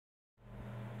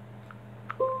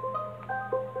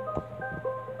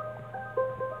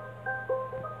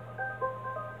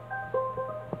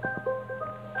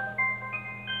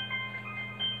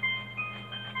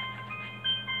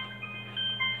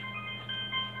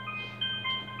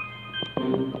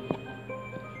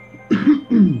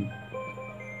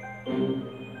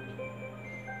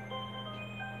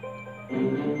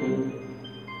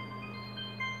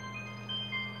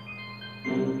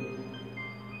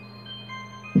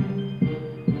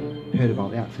Heard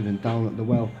about the accident down at the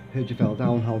well. Heard you fell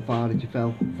down, how far did you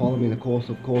fell? Following a course,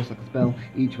 of course, like a spell.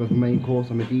 Each was the main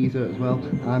course, I'm a desert as well.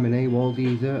 I'm an AWOL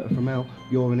deserter from hell.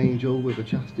 You're an angel with a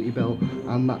chastity belt.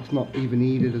 And that's not even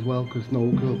needed as well, cause no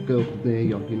girl comes near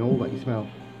you, you know that you smell.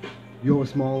 You're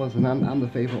as small as an ant, I'm the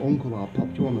favourite uncle. I'll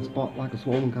pop you on the spot like a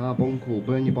swollen carbuncle.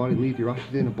 Burn your body, leave your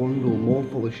ashes in a bundle. More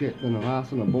full of shit than an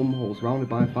arse and a bumhole. Surrounded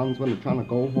by fans when they're trying to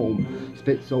go home.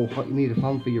 Spit so hot you need a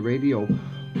fan for your radio.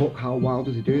 Fuck how wild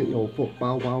does he do it, yo? Fuck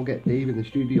bow wow, get Dave in the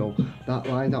studio. That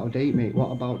line's out of date, mate.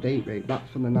 What about date rape? That's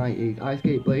from the 90s. Ice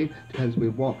skate blade, depends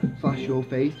with what. Slash your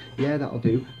face, yeah, that'll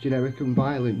do. Generic and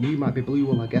violent. You might be blue,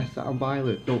 well I guess that I'm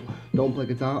violet. Don't play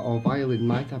guitar or violin.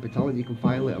 My type of talent, you can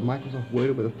file it. A Microsoft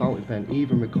Word with a fountain pen.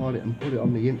 Even record it and put it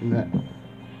on the internet.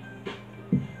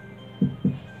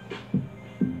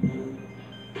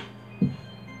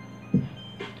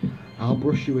 I'll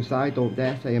brush you aside, don't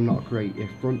dare say I'm not creative.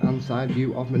 Front and side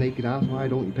view of my naked ass, why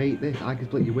don't you paint this? I can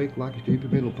split your wig like a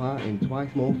stupid middle parting. Twice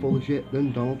more full of shit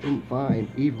than Donald Trump farting.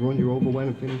 Even run you over when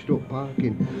I'm finished up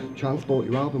parking. Transport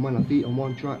your album when I feet on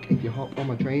one track. If you hop on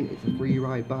my train, it's a free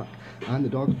ride back. I'm the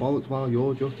dog's bollocks while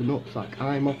you're just a nutsack.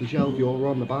 I'm off the shelf, you're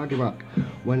on the bargain rack.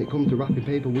 When it comes to wrapping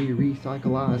paper, we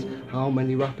recycle ours. How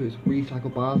many rappers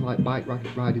recycle bars like bike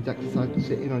riders exercise for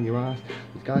sitting on your ass?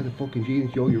 This guy's a fucking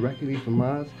genius, yo, you reckon he's from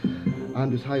Mars?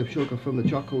 I'm just high of sugar from the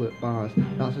chocolate bars.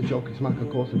 That's a joke, smack, of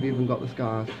course I've even got the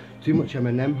scars. Too much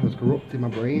M&M has corrupted my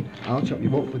brain. I'll chop you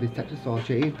up with this Texas saw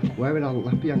chain. Wearing a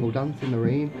lappy and go dance in the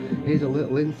rain. Here's a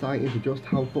little insight into just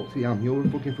how fucked I am. You're a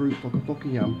fucking fruit, fuck a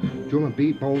fucking yam. Drum and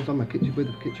beat bones on my kitchen with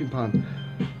a kitchen pan.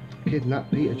 Kidnap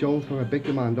Peter Jones for a big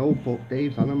demand. Oh fuck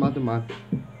Dave's and a madman.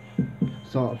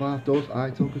 Sort of half does, I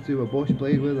took her to a bush,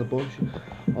 played with a bush.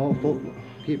 Oh fuck,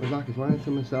 keep my back is lying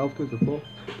to myself cause the fuck.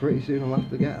 Pretty soon I'll have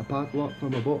to get a padlock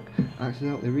from a book.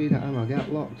 Accidentally read it and I'll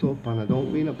get locked up. And I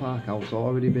don't mean a park house,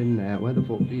 already been there. Where the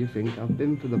fuck do you think I've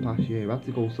been for the past year? Had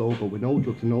to go sober with no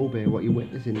drugs and no beer. What you're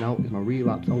witnessing now is my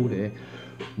relapse, oh dear.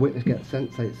 Witness gets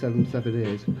sentenced 7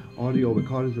 days. Audio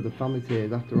recordings of the family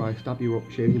tears after I stab you up,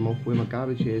 shave you off with my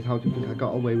garbage ears. How do you think I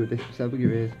got away with this for several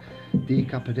years?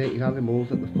 Decapitated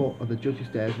animals at the foot of the judge's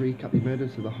stairs. Recap your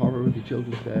murders to the horror of your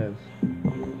children's stairs.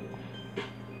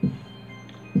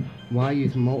 Why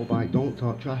use a motorbike? Don't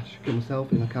talk trash. Kill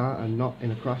myself in a car and not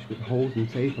in a crash with holes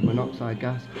and safe and monoxide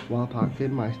gas while parked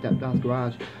in my stepdad's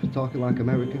garage. Talking like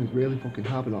American is really fucking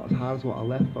hard, but not as hard as what I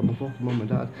left from my fucking mum and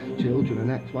dad, children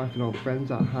and ex-wife and all the friends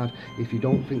that I had. If you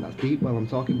don't think that's deep, well I'm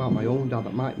talking about my own dad.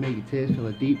 That might make your tears feel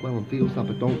a deep well and feel sad,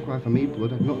 but don't cry for me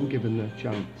blood, I've nothing given the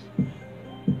chance.